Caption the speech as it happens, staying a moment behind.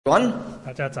Everyone,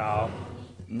 大家早，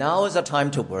 now is the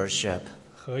time to worship.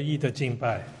 合意的敬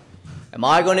拜。 Am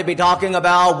I going to be talking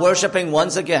about worshiping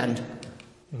once again?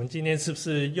 我们今天是不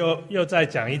是又再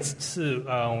讲一次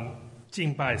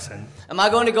敬拜神？ Am I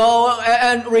going to go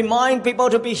and remind people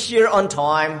to be here on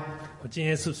time? 我今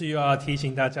天是不是又要提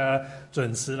醒大家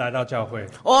准时来到教会，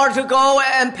 Or to go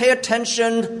and pay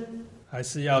attention? 还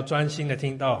是要专心的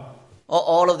听到， Or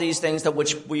all of these things that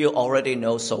which we already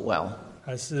know so well.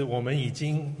 还是我们已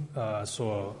经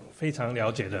所非常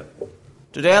了解的？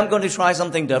 Today I'm going to try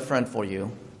something different for you.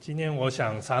 今天我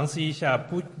想尝试一下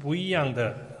不一样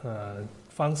的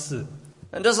方式，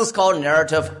 And this is called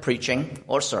narrative preaching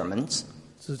or sermons.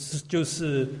 就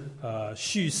是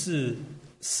叙事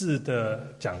式的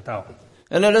讲道。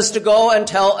 And it is to go and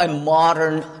tell a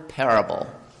modern parable.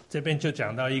 这边就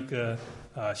讲到一个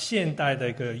现代的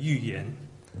一个寓言。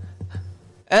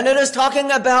 And it is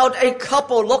talking about a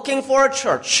couple looking for a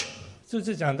church. 就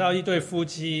是讲到一对夫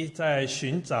妻在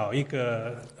寻找一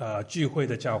个聚会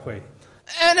的教会，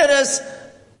 And it is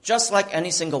just like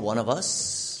any single one of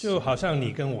us. 就好像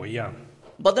你跟我一样。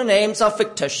 But the names are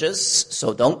fictitious,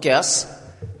 so don't guess.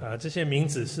 这些名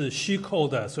字是虚构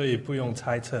的，所以不用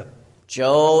猜测。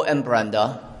 Joe and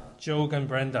Brenda Joe 跟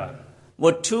Brenda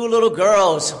were two little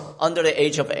girls under the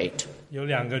age of 8. 有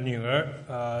两个女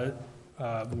儿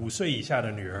，5岁以下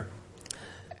的女儿。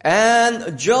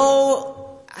 And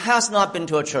Joe has not been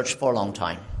to a church for a long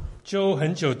time. Joe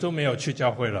很久都没有去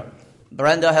教会了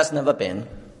Brenda has never been.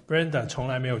 ，Brenda 从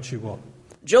来没有去过。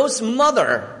 Joe's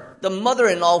mother, the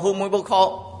mother-in-law whom we will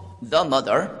call the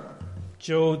mother,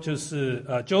 Joe 就是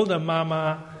Joe 的妈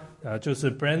妈，就是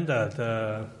Brenda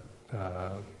的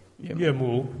岳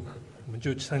母，我们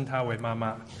就称她为妈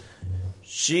妈。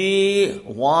 she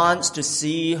wants to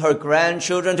see her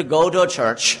grandchildren to go to a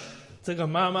church. 这个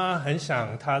妈妈很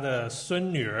想她的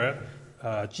孙女儿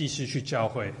继续去教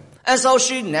会， And so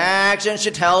she nags and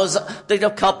she tells the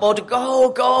couple to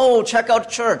go, check out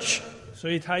church. 所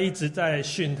以她一直在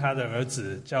训她的儿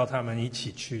子，叫他们一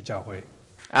起去教会。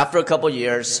 After a couple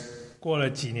years, 过了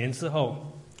几年之后，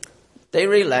 they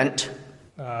relent.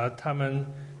 他们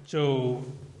就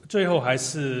最后还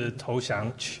是投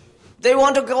降去。 They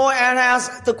want to go and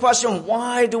ask the question,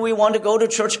 why do we want to go to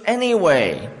church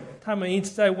anyway? 他们一直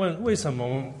在问，为什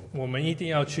么我们一定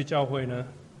要去教会呢？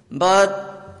 But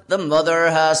the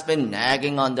mother has been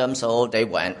nagging on them, so they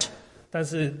went. 但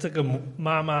是这个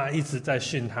妈妈一直在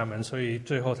训他们，所以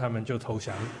最后他们就投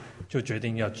降，就决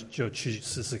定就去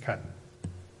试试看。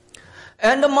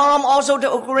 And the mom also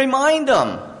to remind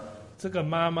them, 这个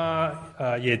妈妈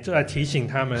也在提醒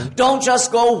他们， don't just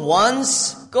go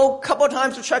once, go a couple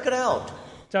times to check it out.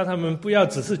 叫他们不要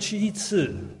只是去一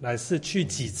次，乃是去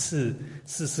几次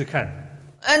试试看。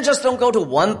 And just don't go to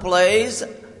one place,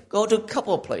 go to a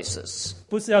couple places.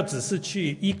 不是要只是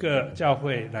去一个教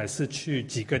会，乃是去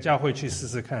几个教会去试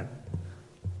试看。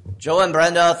 Joe and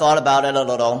Brenda thought about it a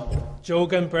little. Joe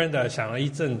跟 Brenda 想了一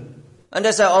阵， And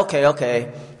they said, okay.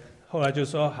 后来就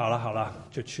说好了，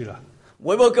就去了。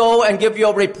 We will go and give you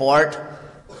a report.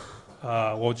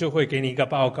 我就会给你一个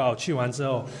报告。去完之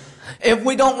后， If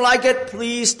we don't like it,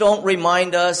 please don't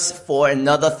remind us for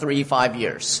another 3-5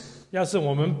 years. 要是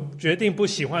我们决定不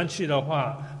喜欢去的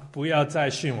话，不要再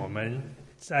训我们，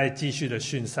再继续的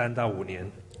训3到5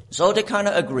年。 So they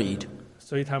kind of agreed.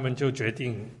 所以他们就决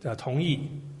定同意。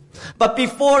 But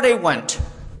before they went,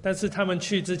 但是他们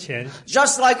去之前，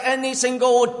 just like any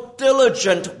single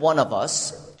diligent one of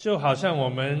us, 就好像我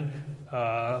们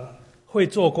会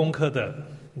做功课的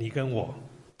你跟我，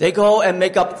 they go and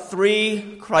make up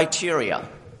 3 criteria.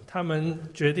 他们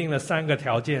决定了3个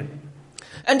条件。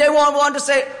 And they want to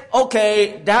say,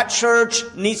 okay, that church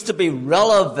needs to be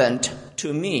relevant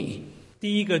to me.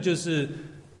 第一个就是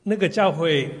那个教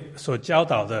会所教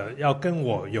导的要跟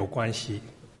我有关系。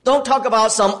 Don't talk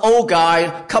about some old guy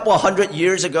a couple of 100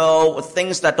 years ago with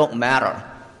things that don't matter.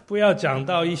 不要讲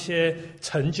到一些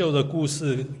陈旧的故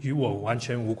事与我完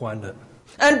全无关的。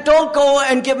 And don't go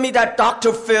and give me that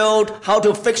Dr. Phil, how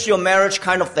to fix your marriage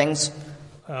kind of things.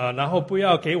 然后不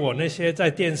要给我那些在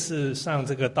电视上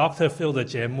这个 Dr. Phil 的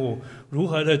节目，如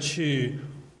何的去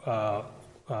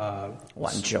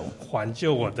挽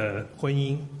救我的婚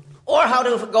姻， Or how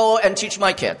to go and teach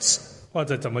my kids. 或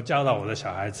者怎么教导我的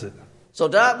小孩子。 So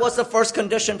that was the first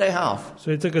condition they have.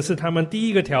 所以这个是他们第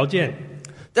一个条件。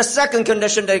 The second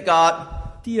condition they got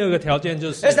第二个条件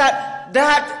就是 is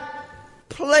that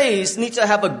place needs to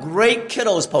have a great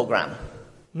kiddos program.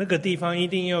 那个地方一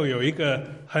定要有一个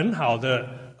很好的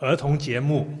儿童节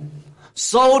目，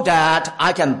 So that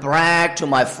I can brag to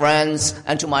my friends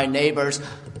and to my neighbors,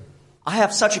 I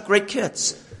have such great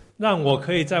kids. 让我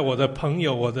可以在我的朋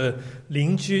友、我的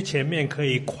邻居前面可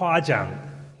以夸奖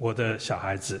我的小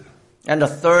孩子。And the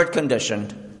third condition,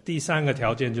 第三个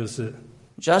条件就是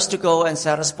just to go and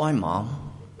satisfy mom.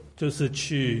 就是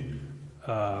去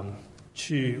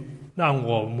让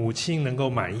我母亲能够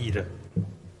满意的。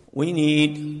We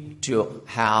need to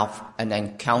have an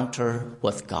encounter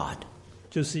with God.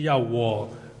 就是要我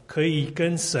可以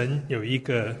跟神有一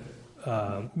个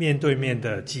面对面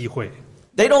的机会。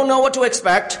They don't know what to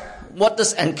expect, what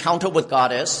this encounter with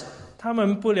God is. 他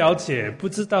们不了解，不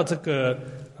知道这个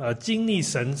经历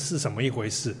神是什么一回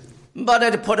事。But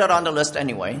they put it on the list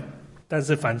anyway. 但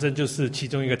是反正就是其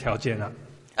中一个条件啊。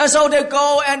And so they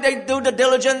go and they do the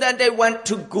diligence and they went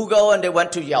to Google and they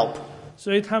went to Yelp.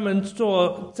 所以他们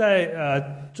做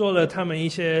了他们一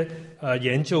些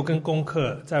研究跟功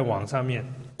课，在網上面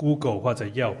Google 或者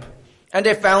Yelp. And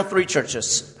they found 3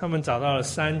 churches. 他们找到了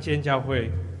3間教會。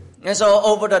And so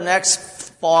over the next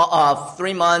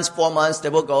 3 months, 4 months,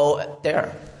 they will go there.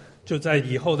 就在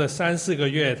以後的3-4個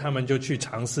月，他們就去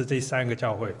嘗試這3個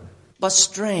教會。But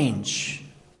strange.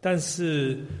 但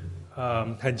是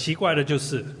很奇怪的就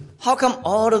是 how come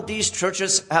all of these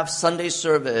churches have Sunday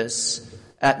service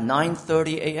at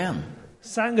 9:30 a.m.?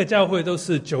 3個教會都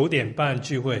是9點半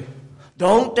聚會。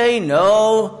Don't they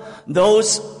know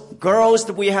those girls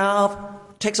that we have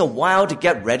takes a while to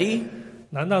get ready?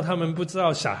 難道他們不知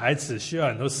道小孩子需要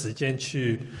很多時間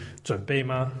去準備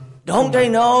嗎？ Don't they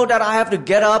know that I have to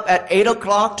get up at 8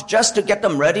 o'clock just to get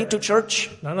them ready to church?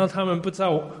 難道他們不知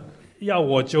道要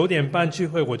我9點半聚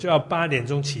會，我就要8點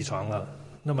鐘起床了，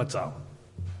那麼早？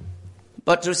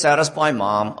 But to satisfy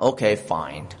mom, okay,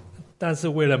 fine. 但是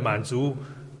為了滿足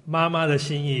媽媽的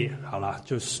心意，好了，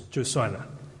就算了。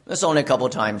It's only a couple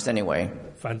times anyway.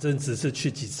 反正只是去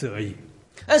幾次而已。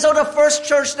And so the first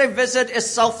church they visit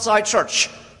is Southside Church.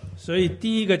 所以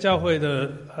第一個教會的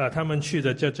他們去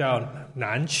的就叫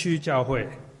南區教會。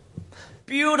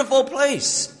Beautiful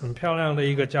place. 很漂亮的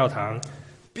一個教堂。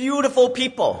Beautiful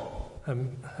people.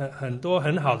 很多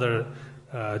很好的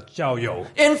教友。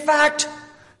In fact,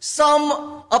 some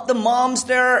of the moms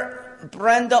there,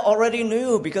 Brenda already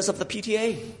knew because of the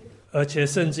PTA. 而且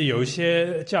甚至有一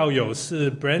些教友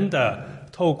是 Brenda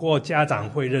透過家長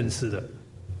會認識的。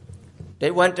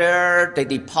They went there, they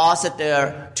deposited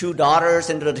their 2 daughters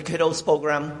into the kiddos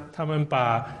program. 他們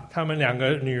把他們2個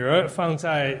女兒放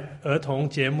在兒童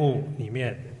節目裡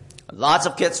面。Lots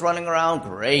of kids running around,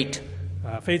 great.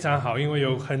 非常好，因為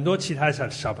有很多其他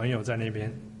小朋友在那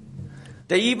邊。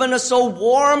They even are so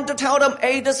warm to tell them,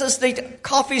 hey, this is the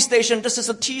coffee station, this is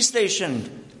a tea station.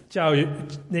 教育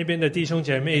那邊的弟兄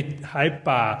姐妹還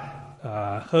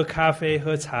把喝咖啡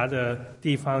喝茶的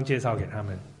地方介紹給他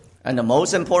們。And the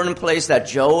most important place that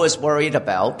Joe is worried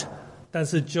about, 但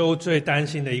是 Joe 最擔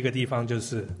心的一個地方就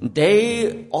是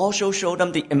they also show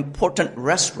them the important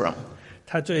restroom.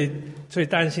 他最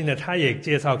擔心的，他也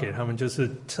介紹給他們，就是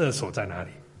廁所在哪裡。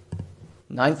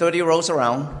9:30 rolls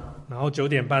around. 然後9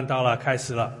點半到了，開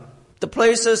始了。The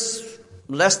place is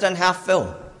less than half full.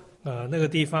 那個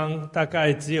地方大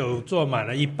概只有坐滿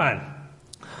了一半。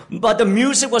But the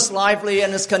music was lively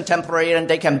and it's contemporary, and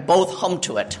they can both hum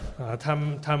to it.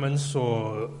 他們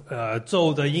所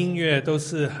奏的音樂都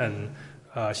是很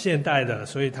現代的，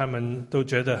所以他們都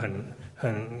覺得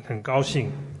很高興。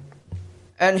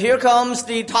And here comes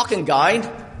the talking guide.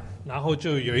 然後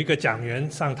就有一個講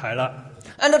員上台了。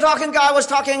And the talking guy was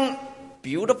talking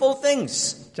beautiful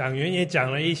things. 講員也講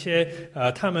了一些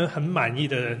他們很滿意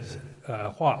的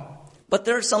話。But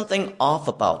there's something off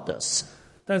about this.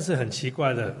 但是很奇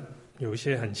怪的，有一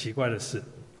些很奇怪的事。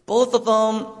Both of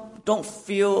them don't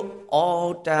feel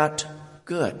all that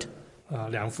good.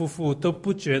 兩夫婦都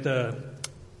不覺得，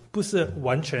不是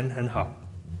完全很好。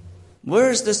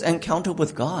Where is this encounter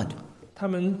with God? 他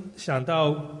們想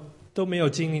到都沒有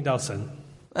經歷到神。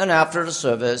And after the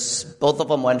service, both of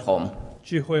them went home.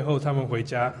 聚會後他們回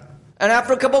家。And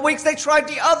after a couple of weeks, they tried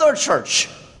the other church.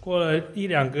 過了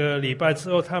1-2個禮拜之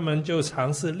後，他們就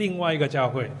嘗試另外一個教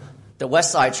會。The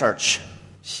West Side Church.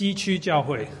 西區教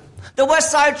會。The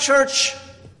West Side Church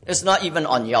is not even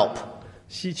on Yelp.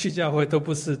 西區教會都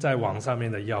不是在網上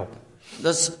面的 Yelp.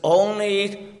 There's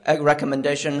only a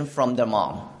recommendation from their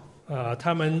mom.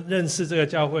 他們認識這個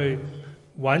教會，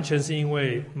完全是因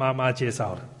為媽媽介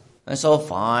紹的。And so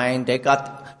fine, they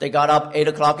got up 8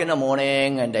 o'clock in the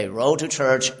morning and they rode to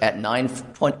church at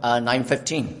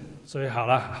 9:15. 所以好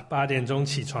了，8點鐘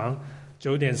起床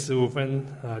，9點15分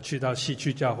去到西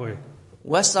區教會。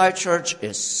Westside Church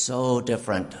is so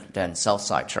different than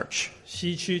Southside Church.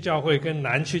 西區教會跟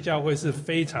南區教會是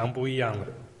非常不一樣的。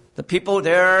The people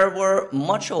there were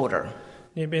much older.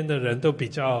 那邊的人都比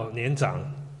較年長。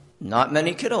Not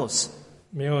many kiddos.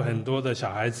 没有很多的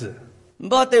小孩子，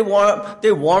 but they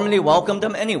warmly welcomed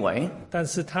him anyway. 但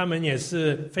是他们也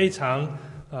是非常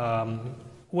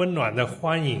温暖的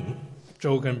欢迎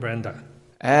Joe 跟 Brenda。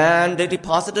 And they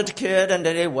deposited the kid, and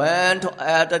then they went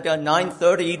at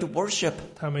 9:30 to worship.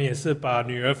 他们也是把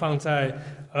女儿放在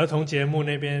儿童节目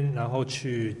那边，然后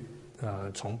去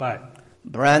崇拜。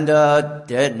 Brenda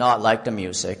did not like the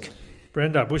music.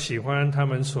 Brenda 不喜欢他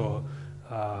们所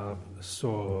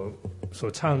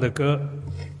唱的歌，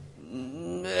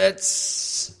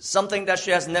 It's something that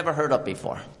she has never heard of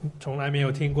before. 从来没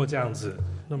有听过这样子。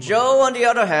那么 Joe, on the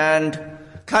other hand,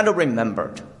 kind of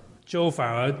remembered. Joe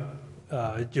反而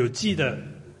有记得，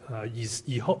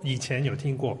以前有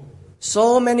听过。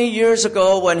 So many years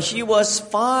ago, when he was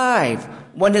 5,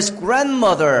 when his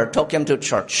grandmother took him to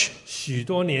church. 许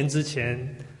多年之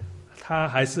前，他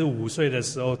还是5岁的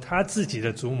时候，他自己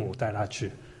的祖母带他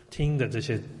去听的这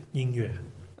些音乐。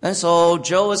 And so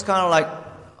Joe was kind of like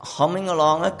humming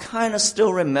along and kind of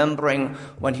still remembering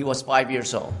when he was 5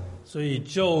 years old. 所以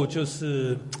Joe 就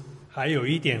是还有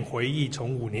一点回忆，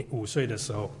从5岁的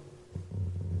时候。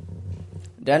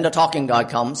 Then the talking guy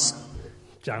comes.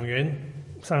 讲员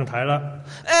上台了，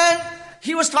 And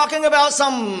he was talking about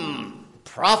some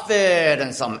prophet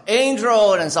and some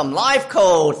angel and some life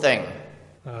code thing.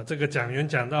 这个讲员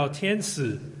讲到天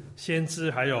使、先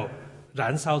知，还有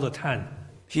燃烧的炭。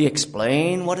 He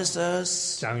explained what it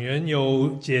says. 讲员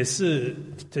有解释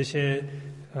这些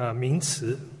名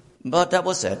词， But that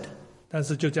was it. 但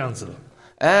是就这样子了。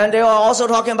 And they were also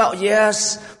talking about,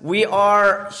 yes, we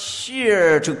are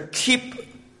here to keep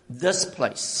this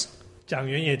place. 讲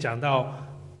员也讲到，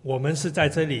我们是在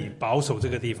这里保守这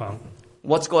个地方。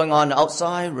 What's going on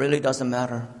outside really doesn't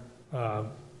matter.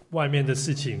 外面的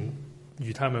事情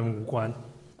与他们无关。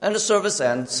 And the service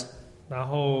ends. 然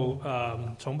后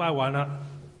崇拜完了，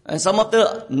 And some of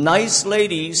the nice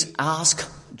ladies ask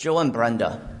Joe and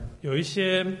Brenda, 有一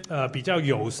些比较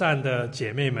友善的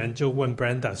姐妹们就问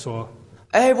Brenda 说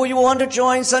hey, will you want to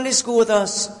join Sunday school with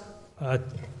us?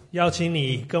 邀请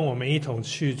你跟我们一同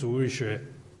去主日学。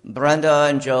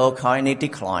 Brenda and Joe kindly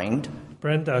declined.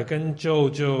 Brenda 跟 Joe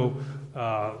就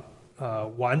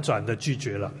婉转的拒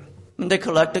绝了， And they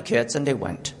collected kids and they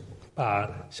went. 把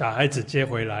小孩子接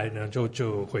回来呢，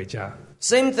就回家。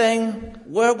 Same thing,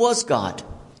 where was God?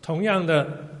 同样的，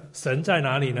神在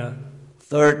哪里呢？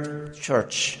 Third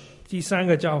church, 第3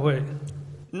个教会，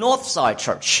 Northside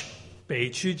Church. 北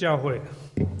区教会。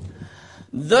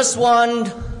 This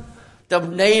one, the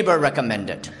neighbor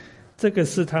recommended. 这个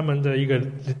是他们的一个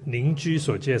邻居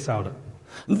所介绍的。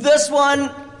 This one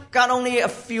got only a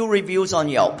few reviews on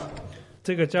Yelp.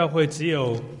 这个教会只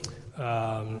有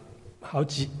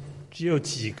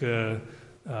几个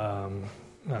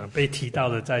被提到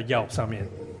的在Yelp上面。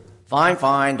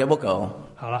 Fine, they will go.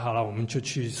 好了，我们就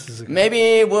去试试看。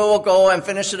 Maybe we will go and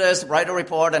finish this, write a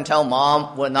report, and tell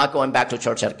mom we're not going back to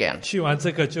church again. 去完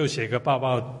这个就写个报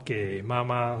告给妈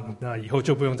妈，那以后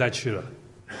就不用再去了。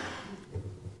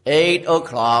 8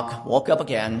 o'clock, woke up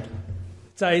again.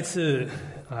 再一次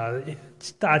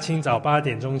大清早8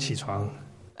点钟起床，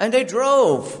 And they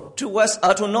drove to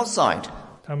Northside.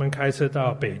 他们开车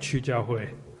到北区教会。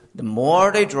 The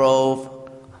more they drove,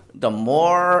 the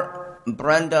more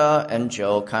Brenda and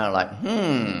Joe kind of like,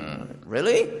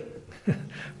 really?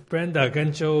 Brenda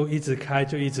跟 Joe 一直开，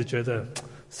就一直觉得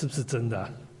是不是真的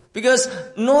Because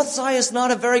Northside is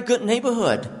not a very good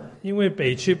neighborhood. 因为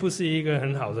北区不是一个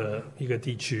很好的一个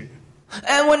地区。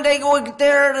 And when they go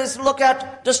there, let's look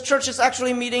at this church is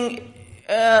actually meeting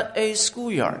at a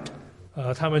schoolyard.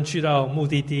 他们去到目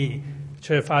的地，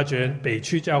却发觉北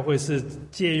区教会是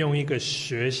借用一个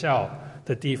学校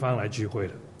的地方来聚会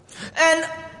的。 And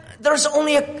there's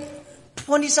only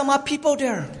 20 some odd people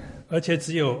there. 而且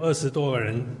只有20多个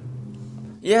人。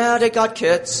 Yeah, they got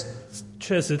kids.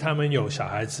 确实他们有小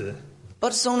孩子，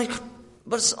 But it's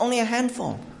only a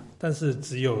handful. 但是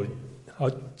只有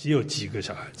几个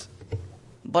小孩子。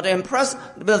 But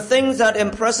the things that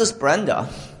impresses Brenda,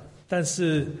 但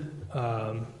是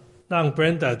让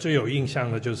Brenda 最有印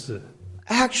象的就是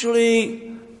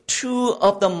actually 2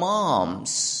 of the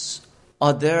moms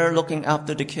are there looking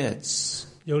after the kids.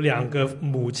 有2个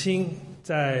母亲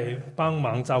在帮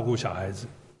忙照顾小孩子。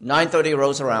 9:30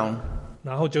 rolls around.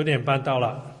 然后9点半到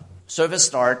了， Service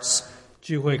starts.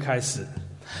 聚会开始，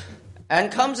 And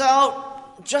comes out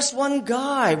just one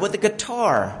guy with a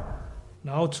guitar.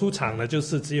 然后出场的就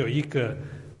是只有一个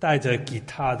带着吉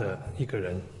他的一个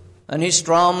人， And he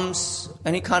strums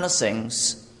and he kind of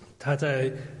sings. 他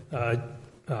在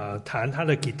弹他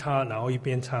的吉他，然后一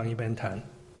边唱一边弹。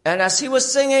 And as he was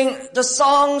singing, the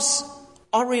songs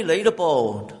are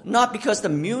relatable. Not because the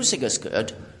music is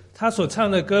good. 他所唱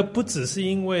的歌不只是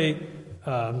因为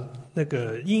那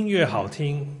个音乐好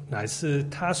听，乃是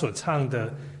他所唱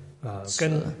的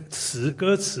跟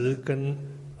歌词跟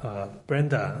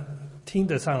Brenda 听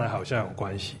得上来好像有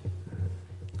关系。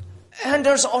And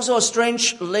there's also a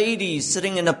strange lady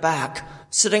sitting in the back,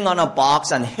 sitting on a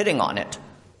box and hitting on it.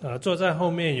 坐在后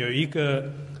面有一个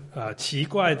奇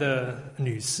怪的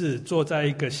女士坐在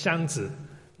一个箱子，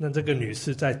那这个女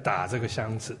士在打这个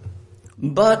箱子。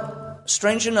But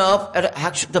strange enough,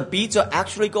 the beats are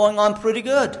actually going on pretty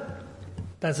good.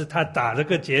 但是她打这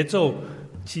个节奏，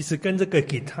其实跟这个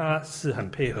吉他是很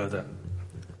配合的。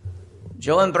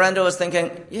Joe and Brenda was thinking,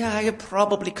 yeah, I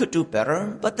probably could do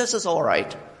better, but this is all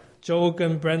right. Joe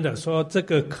跟 Brenda 说这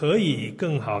个可以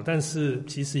更好，但是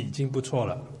其实已经不错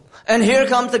了。And here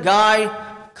comes the guy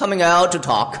coming out to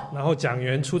talk. 然后讲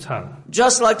员出场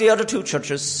Just like the other two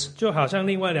churches. 就好像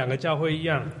另外两个教会一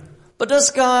样。But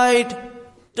this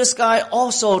guy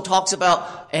also talks about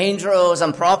angels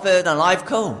and prophet and life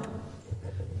code.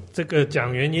 这个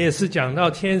讲员也是讲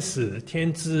到天使、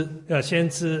先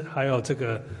知，还有这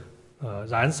个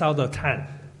燃烧的炭。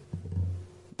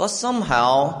But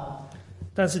somehow,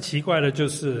 但是奇怪的就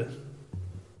是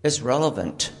it's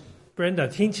relevant. Brenda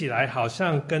听起来好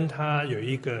像跟他有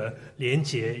一个连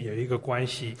结，有一个关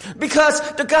系。Because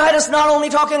the guy is not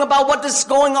only talking about what is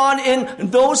going on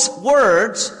in those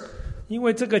words, 因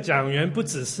为这个讲员不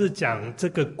只是讲这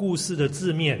个故事的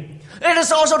字面， it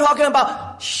is also talking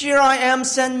about, here I am,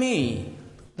 send me.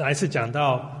 还是讲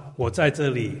到我在这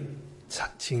里，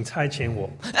请差遣我。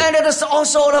And it is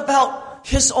also about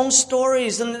his own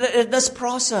stories in this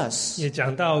process. 也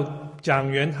讲到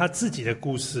讲员他自己的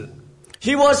故事。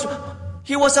He was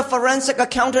a forensic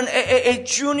accountant, a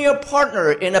junior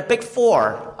partner in a Big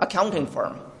Four accounting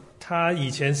firm. 他以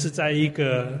前是在一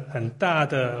个很大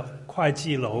的会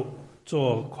计楼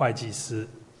做会计师。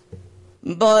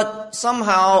But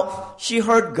somehow he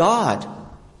heard God.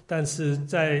 但是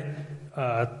在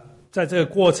这个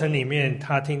过程里面，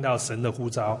他听到神的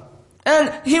呼召。And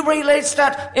he relates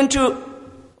that into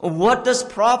what this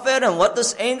prophet and what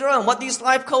this angel and what these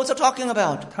life codes are talking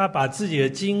about. 他把自己的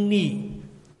经历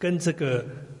跟这个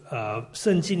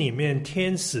圣经里面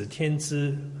天使、先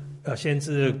知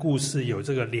的故事有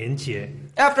这个连结。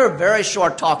After a very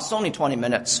short talk, it's only 20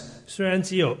 minutes. 虽然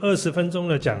只有20分钟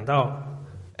的讲道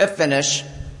It finished.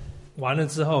 完了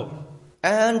之后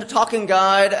And the talking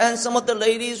guide and some of the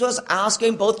ladies was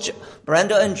asking both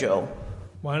Brenda and Joe.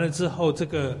 完了之后，这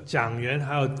个讲员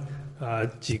还有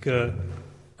几个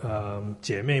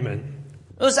姐妹们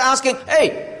was asking,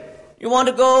 hey, you want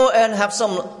to go and have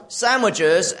some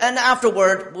sandwiches and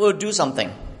afterward we'll do something.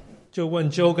 就问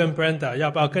Joe 跟 Brenda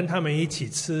要不要跟他们一起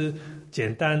吃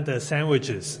简单的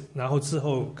sandwiches， 然后之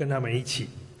后跟他们一起。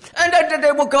And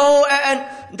they will go and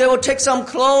they will take some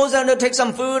clothes and they'll take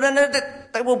some food and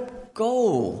they will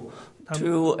go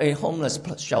to a homeless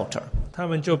shelter. 他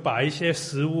们就把一些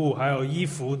食物还有衣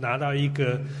服拿到一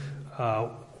个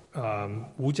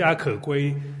无家可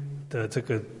归的这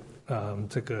个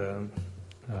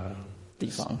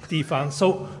地方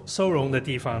收容的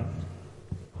地方。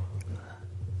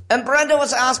And Brenda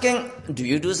was asking, do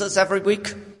you do this every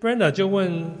week? Brenda 就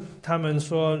问他们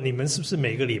说，你们是不是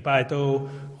每个礼拜都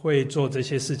会做这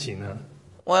些事情呢？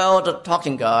 Well, the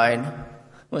talking guide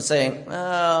was saying,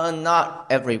 not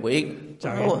every week.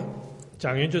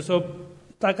 讲员就说，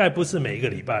大概不是每一个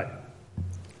礼拜。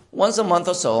Once a month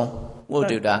or so, we'll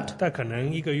do that. 但可能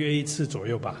1个月1次左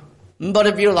右吧。But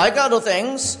if you like other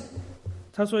things,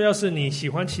 他说，要是你喜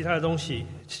欢其他的东西，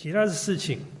其他的事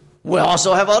情， we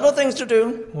also have other things to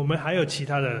do. 我们还有其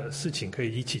他的事情可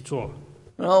以一起做。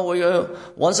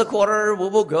Once a quarter, we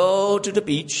will go to the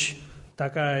beach. 大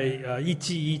概1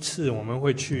季1次，我们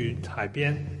会去海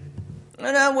边。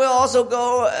And then we'll also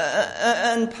go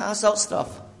and pass out stuff.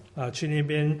 去那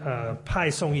边派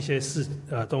送一些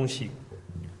东西。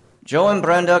Joe and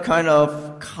Brenda kind of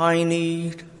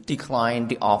kindly declined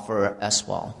the offer as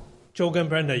well. Joe 跟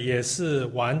Brenda 也是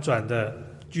婉转的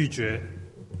拒绝。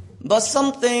But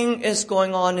something is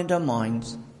going on in their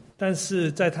minds. 但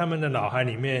是在他们的脑海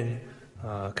里面，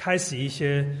开始一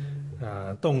些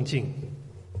动静。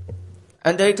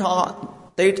And they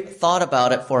thought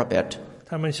about it for a bit.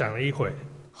 他们想了一会。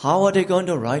How are they going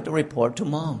to write the report to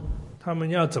mom? 他们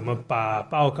要怎么把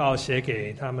报告写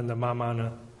给他们的妈妈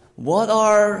呢？ What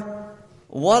are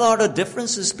the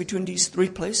differences between these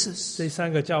three places? 这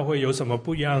3个教会有什么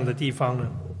不一样的地方呢？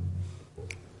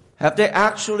 Have they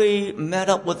actually met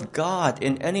up with God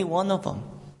in any one of them?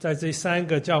 在这3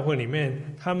个教会里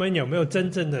面，他们有没有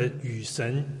真正的与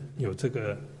神有这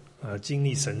个经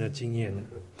历神的经验呢？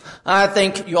 I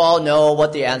think you all know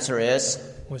what the answer is.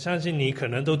 我相信你可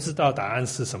能都知道答案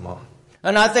是什么。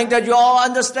And I think that you all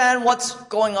understand what's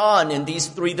going on in these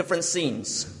 3 different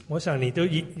scenes. 我想你都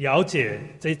了解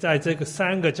在这个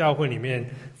3个教会里面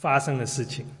发生的事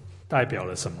情代表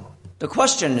了什么。The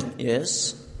question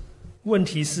is, 问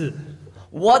题是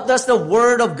what does the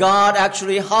Word of God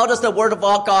how does the Word of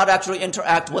God actually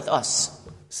interact with us?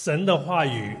 神的话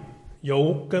语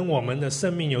跟我们的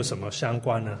生命有什么相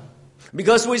关呢？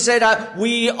 Because we say that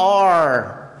we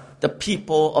are the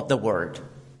people of the Word.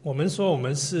 我们说我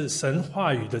们是神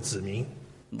话语的子民。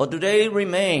But do they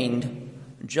remain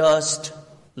just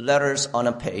letters on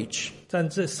a page? 但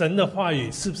这神的话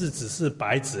语是不是只是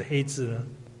白纸黑字呢？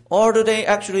 Or do they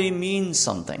actually mean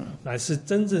something? 乃是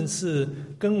真正是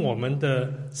跟我们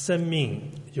的生命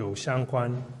有相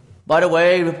关。 By the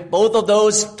way, both of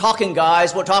those talking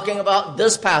guys were talking about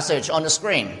this passage on the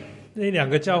screen. 那2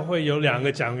个教会有2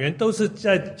个讲员都是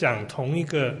在讲同一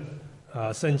个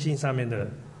圣经上面的。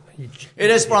It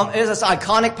is this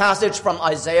iconic passage from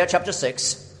Isaiah chapter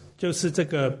 6. 就是这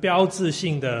个标志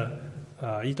性的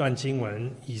一段经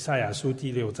文，以赛亚书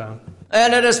第6章。And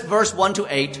it is verse 1 to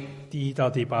 8. 第1到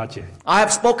第8节。I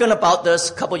have spoken about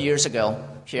this a couple years ago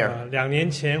here. 2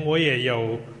年前我也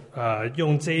有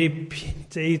用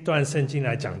这一段圣经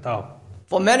来讲到。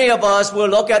For many of us, we'll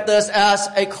look at this as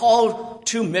a call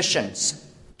to missions.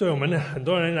 对我们很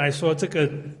多人来说，这个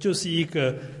就是一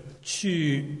个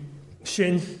去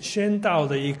宣道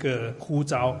的一个呼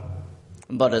召。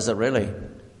But is it really?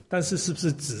 但是是不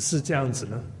是只是这样子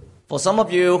呢？ For some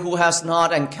of you who has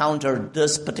not encountered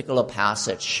this particular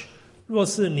passage, 若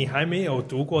是你还没有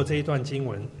读过这一段经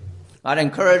文， I'd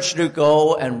encourage you to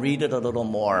go and read it a little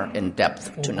more in depth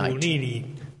我鼓 tonight. 励你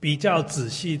比较仔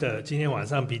细的，今天晚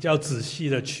上比较仔细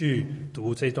的去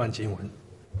读这段经文。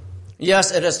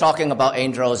Yes, it is talking about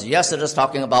angels. Yes, it is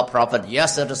talking about prophet.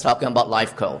 Yes, it is talking about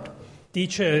life code. 的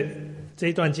确，这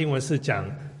一段经文是讲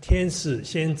天使、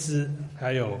先知，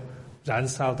还有燃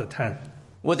烧的炭。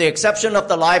With the exception of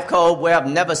the life code, we have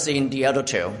never seen the other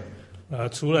 2.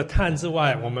 除了炭之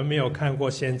外，我们没有看过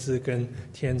先知跟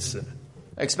天使。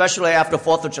Especially after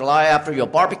 4th of July, after your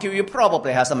barbecue, you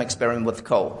probably have some experience with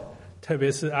coal. 特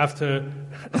别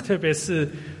是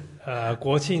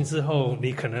国庆之后，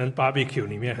你可能 barbecue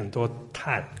里面很多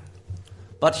炭。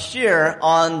But here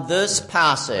on this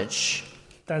passage,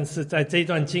 但是在这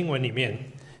段经文里面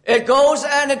it goes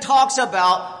and it talks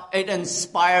about an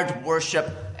inspired worship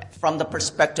from the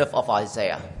perspective of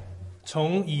Isaiah.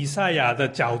 从以赛亚的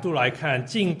角度来看，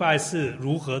敬拜是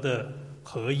如何的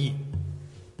合意。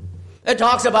It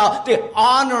talks about the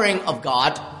honoring of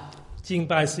God. 敬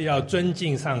拜是要尊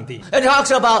敬上帝。 It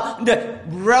talks about the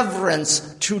reverence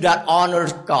to that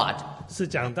honored God. 是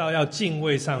讲到要敬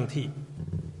畏上帝。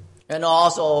 And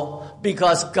also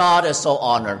because God is so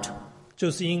honored. 就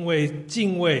是因为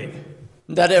敬畏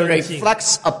That it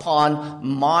reflects upon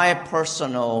my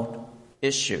personal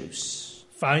issues.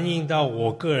 反映到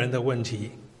我个人的问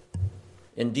题。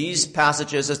 In these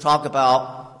passages, it talk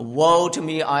about, woe to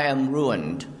me, I am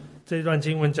ruined. 这段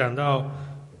经文讲到，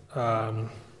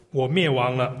我灭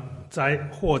亡了，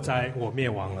祸灾，我灭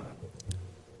亡了。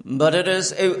 But it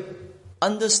is a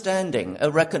understanding, a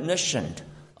recognition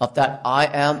of that I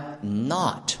am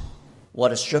not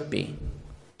what it should be.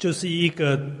 就是一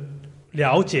个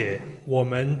了解我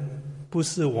们不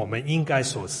是我们应该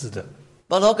所是的。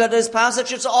 But look at this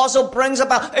passage, it also brings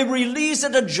about a release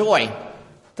of the joy.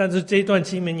 但是这段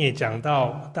经文也讲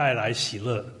到带来喜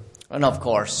乐。 And of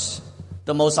course,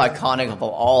 the most iconic of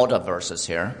all the verses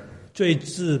here.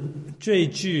 最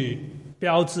具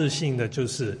标志性的就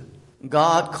是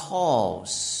God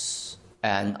calls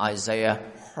and Isaiah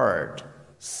heard.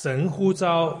 神呼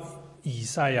召以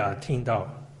赛亚听到。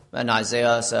 And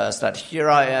Isaiah says that, here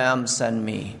I am, send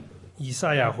me. 以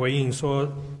赛亚回应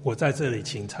说：“我在这里，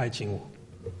请差遣我。”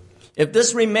 If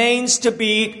this remains to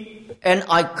be an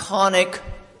iconic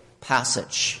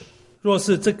passage, 若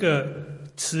是这个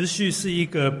持续是一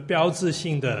个标志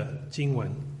性的经文，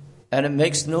 and it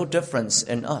makes no difference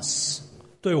in us,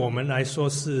 对我们来说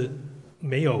是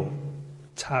没有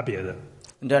差别的。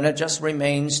 then it just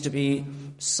remains to be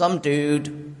some dude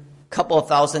couple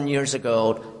of thousand years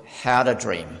ago had a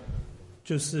dream.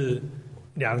 就是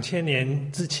2000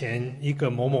年之前，一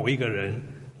个一个人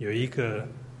有一个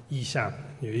意象，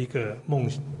有一个梦。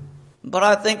 But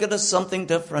I think it is something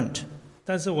different.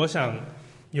 但是我想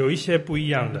有一些不一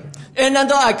样的。 In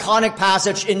another iconic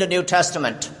passage in the New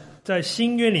Testament, 在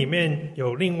新约里面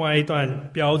有另外一段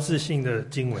标志性的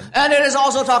经文， and it is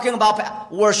also talking about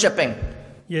worshiping.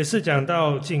 也是讲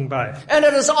到敬拜， And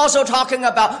it is also talking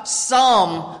about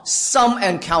some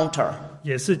encounter.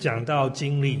 也是讲到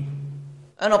经历。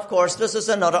And of course, this is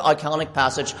another iconic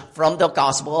passage from the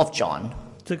Gospel of John.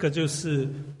 这个就是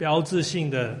标志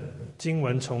性的经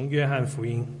文，从约翰福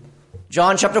音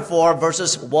John chapter 4,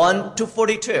 verses 1 to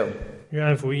 42. 约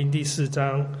翰福音第4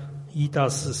章1到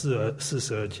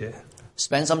42节。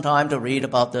Spend some time to read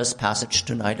about this passage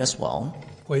tonight as well.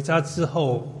 回家之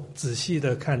后仔细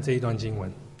的看这一段经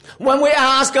文。When we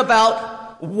ask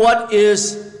about what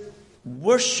is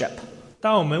worship,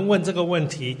 当我们问这个问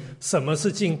题，什么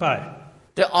是敬拜？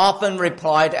 the often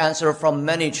replied answer from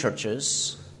many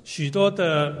churches, 许多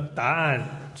的答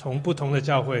案，从不同的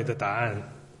教会的答案，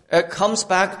 it comes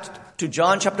back to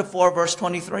John chapter 4, verse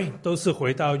 23. 都是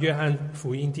回到约翰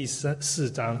福音第4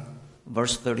章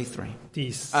Verse 33.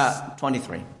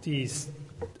 23. 第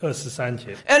23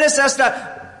节。 And it says that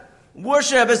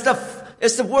worship is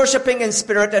the worshiping in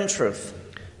spirit and truth.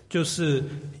 就是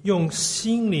用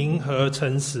心灵和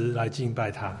诚实来敬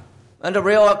拜他。 And the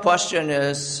real question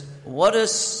is, what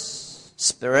is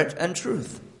spirit and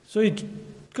truth? 所以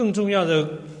更重要的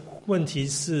问题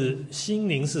是，心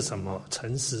灵是什么，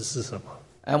诚实是什么？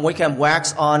 And we can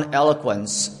wax on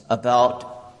eloquence about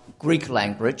Greek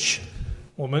language.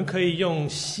 我们可以用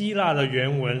希腊的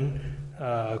原文，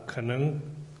可能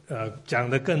讲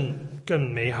得更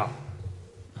美好。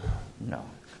 No.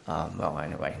 Well,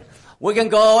 anyway. We can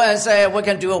go and say we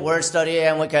can do a word study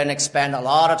and we can expand a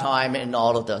lot of time in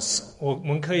all of this. 我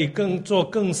们可以做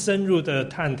更深入的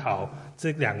探讨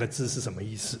这2个字是什么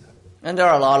意思。 And there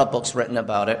are a lot of books written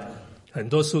about it. 很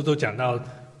多书都讲到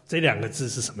这2个字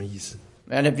是什么意思。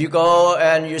 And if you go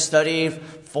and you study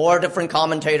 4 different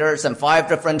commentators and 5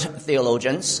 different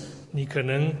theologians, 你可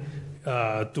能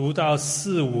读到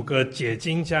4-5个解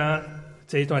经家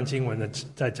这一段经文的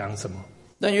在讲什么，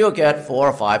 then you'll get 4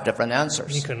 or 5 different 你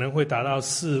answers. 可能会达到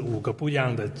4-5个不一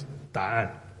样的答案。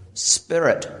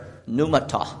 Spirit,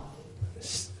 pneumata.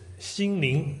 心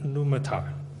灵 pneumata，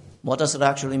 What does it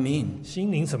actually mean?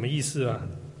 心灵什么意思啊？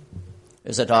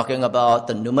 Is it talking about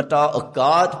the pneumata of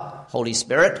God, Holy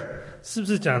Spirit? 是不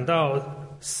是讲到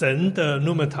神的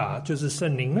pneumata 就是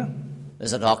圣灵呢？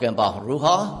 Is it talking about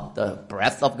Ruha, the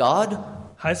breath of God?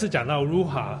 还是讲到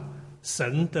ruha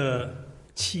神的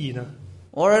气呢？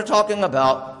 Or are we talking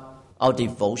about our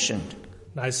devotion?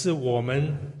 乃是我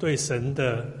们对神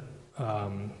的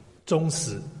忠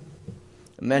实？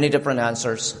 Many different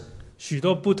answers. 许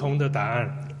多不同的答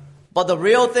案。 But the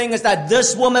real thing is that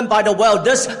this woman by the well,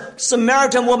 this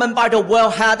Samaritan woman by the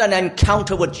well had an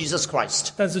encounter with Jesus Christ.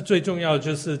 但是最重要的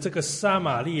就是这个撒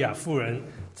玛利亚妇人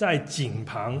在井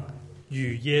旁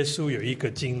与耶稣有一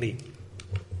个经历。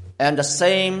 And the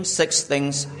same 6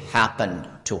 things happened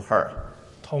to her.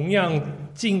 同样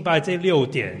敬拜这6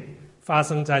点发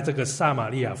生在这个撒玛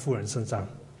利亚妇人身上。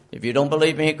 If you don't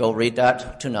believe me, go read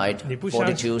that tonight, 你不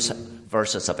相信- 42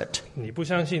 verses of it. 你不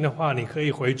相信的话，你可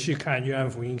以回去看约翰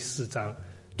福音4章，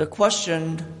 The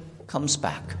question comes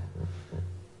back.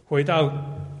 回到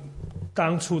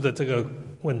当初的这个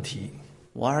问题：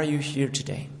 Why are you here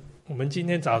today? 我们今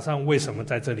天早上为什么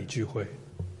在这里聚会？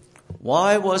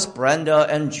 Why was Brenda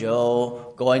and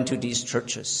Joe going to these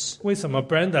churches? 为什么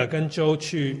Brenda 跟 Joe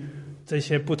去这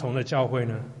些不同的教会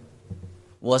呢？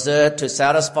 Was it to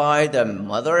satisfy the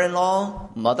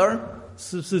mother?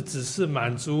 是不是只是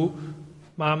满足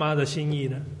妈妈的心意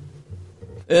呢？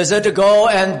 Is it to go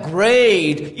and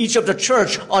grade each of the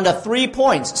church on the 3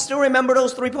 points? Still remember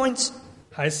those 3 points?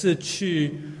 还是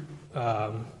去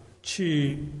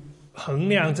衡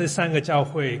量这3个教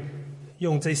会，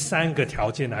用这3个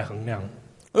条件来衡量？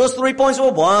 Those 3 points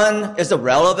were 1, is it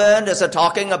relevant? Is it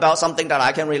talking about something that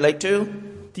I can relate to?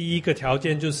 第一个条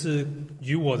件就是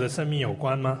与我的生命有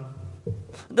关吗？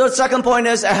 The second point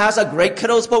is it has a great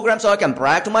kiddos program so I can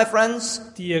brag to my friends.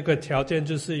 第二个条件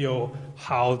就是有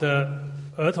好的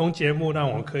儿童节目，让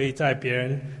我可以在别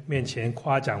人面前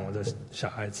夸奖我的小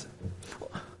孩子。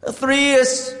 3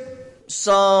 is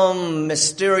some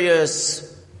mysterious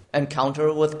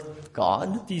encounter with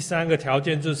God. 第3个条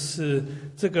件就是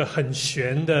这个很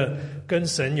玄的跟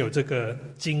神有这个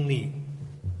经历。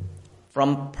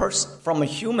 From a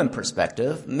human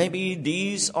perspective, maybe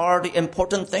these are the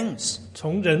important things.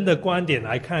 从人的观点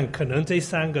来看，可能这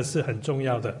3个是很重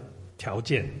要的条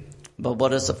件。 But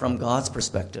what is it from God's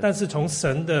perspective? 但是从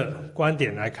神的观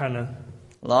点来看呢？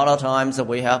 A lot of times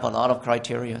we have a lot of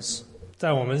criteria.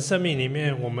 在我们生命里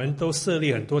面，我们都设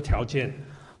立很多条件。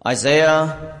 Isaiah,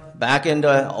 back in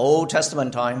the Old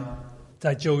Testament time,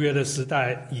 在旧约的时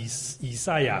代，以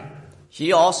赛亚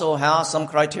he also has some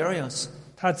criteria.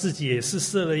 他自己也是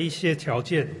设了一些条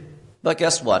件。 But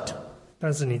guess what?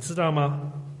 但是你知道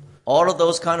吗？ All of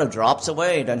those kind of drops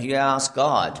away. Then he asks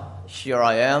God, "Here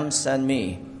I am, send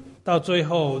me." 到最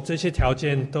后，这些条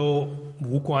件都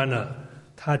无关了。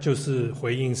他就是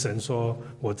回应神说：“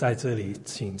我在这里，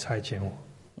请差遣我。”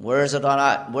 Where is it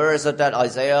that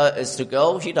Isaiah is to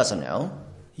go? He doesn't know.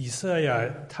 以赛亚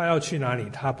他要去哪里？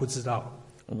他不知道。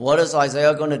What is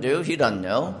Isaiah going to do? He doesn't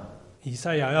know. 以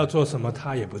赛亚要做什么？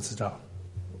他也不知道。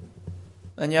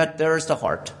And yet there is the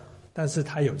heart. 但是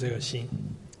他有这个心。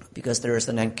Because there is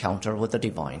an encounter with the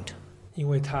divine. 因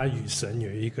为他与神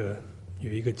有一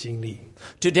个经历。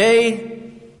Today,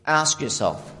 ask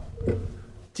yourself.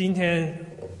 今天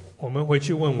我们回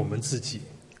去问我们自己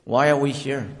Why are we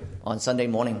here on Sunday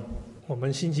morning? 我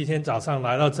们星期天早上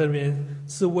来到这边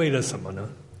是为了什么呢？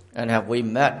 And have we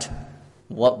met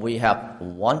what we have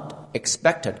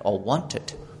expected or wanted?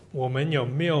 我们有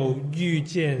没有遇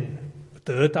见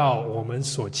得到我们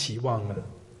所期望的？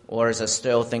 Or is it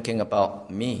still thinking about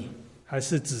me? 还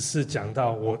是只是想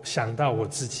到我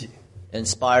自己？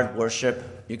 Inspired worship,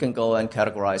 you can go and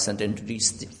categorize and into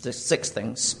these 6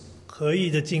 things. 合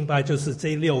意的敬拜就是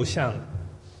这6项。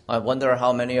I wonder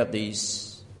how many of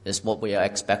these is what we are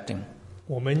expecting.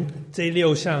 我们这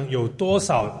6项有多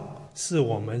少是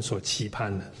我们所期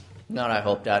盼的？ Now I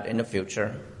hope that in the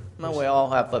future, we all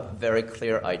have a very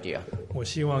clear idea. 我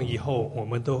希望以后我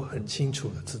们都很清楚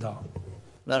的知道。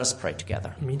Let us pray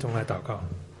together. 我们一同来祷告。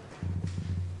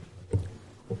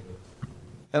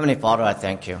Heavenly Father, I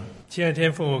thank you. 亲爱的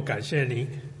天父，我感谢你。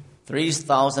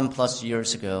3,000 plus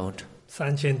years ago,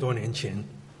 3000多年前，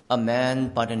 a man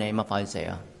by the name of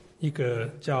Isaiah, 一个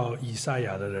叫以赛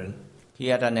亚的人，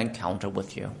 he had an encounter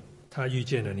with you. 他遇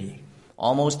见了你。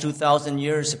Almost 2,000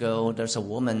 years ago, there's a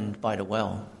woman by the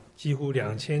well. 几乎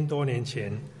2000多年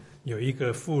前，有一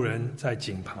个妇人在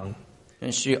井旁，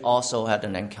 And she also had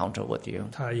an encounter with you.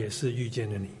 她也是遇见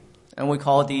了你。 And we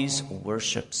call these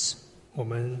worships. 我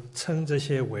们称这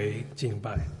些为敬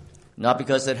拜， Not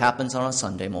because it happens on a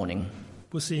Sunday morning,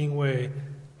 不是因为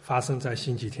发生在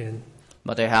星期天，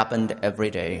 but they happened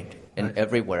every day, and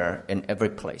everywhere, in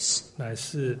every place. 乃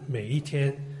是每一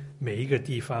天、每一个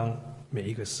地方、每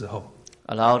一个时候。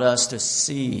 Allowed us to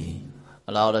see,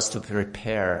 allowed us to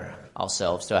prepare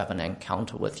ourselves to have an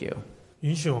encounter with you.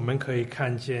 允许我们可以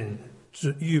看见，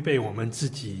预备我们自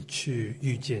己去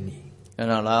遇见你， And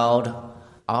allowed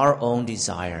our own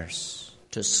desires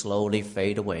to slowly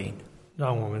fade away.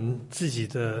 让我们自己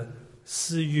的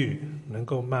私欲能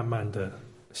够慢慢的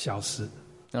消失。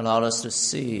 Allowed us to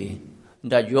see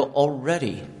that you're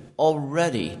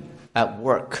already at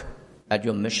work, at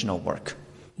your missional work.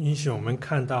 允许我们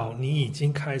看到你已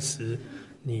经开始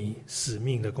你使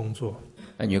命的工作，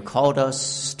 And you called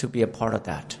us to be a part of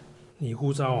that. 你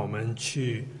呼召我们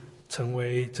去成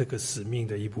为这个使命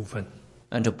的一部分。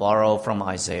 And to borrow from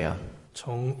Isaiah.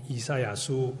 从以赛亚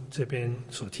书这边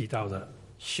所提到的，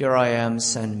 Here I am,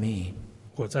 send me.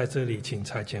 我在这里，请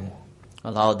差遣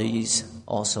我。 Allow these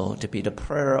also to be the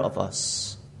prayer of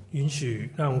us. 允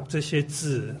许让这些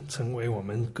字成为我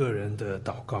们个人的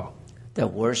祷告。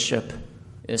 That worship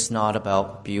is not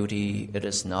about beauty. It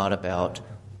is not about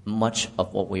much of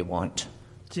what we want.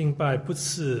 敬拜不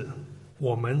是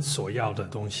我们所要的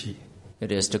东西，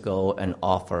 It is to go and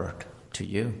offer to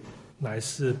you, 乃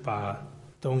是把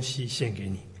东西献给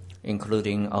你，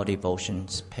 including our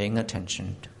devotions, paying attention,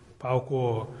 包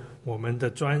括我们的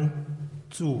专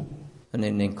注， and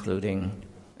then including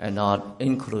and not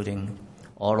including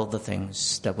all of the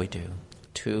things that we do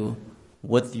to,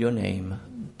 with your name,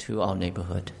 to our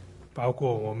neighborhood. 包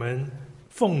括我们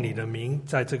奉你的名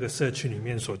在这个社区里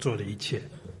面所做的一切。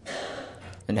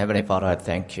 And Heavenly Father, I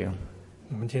thank you.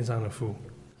 我们天上的父，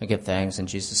 I give thanks in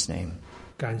Jesus' name.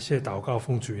 感谢祷告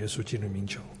奉主耶稣基督的名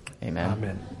求， Amen. 阿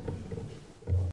门。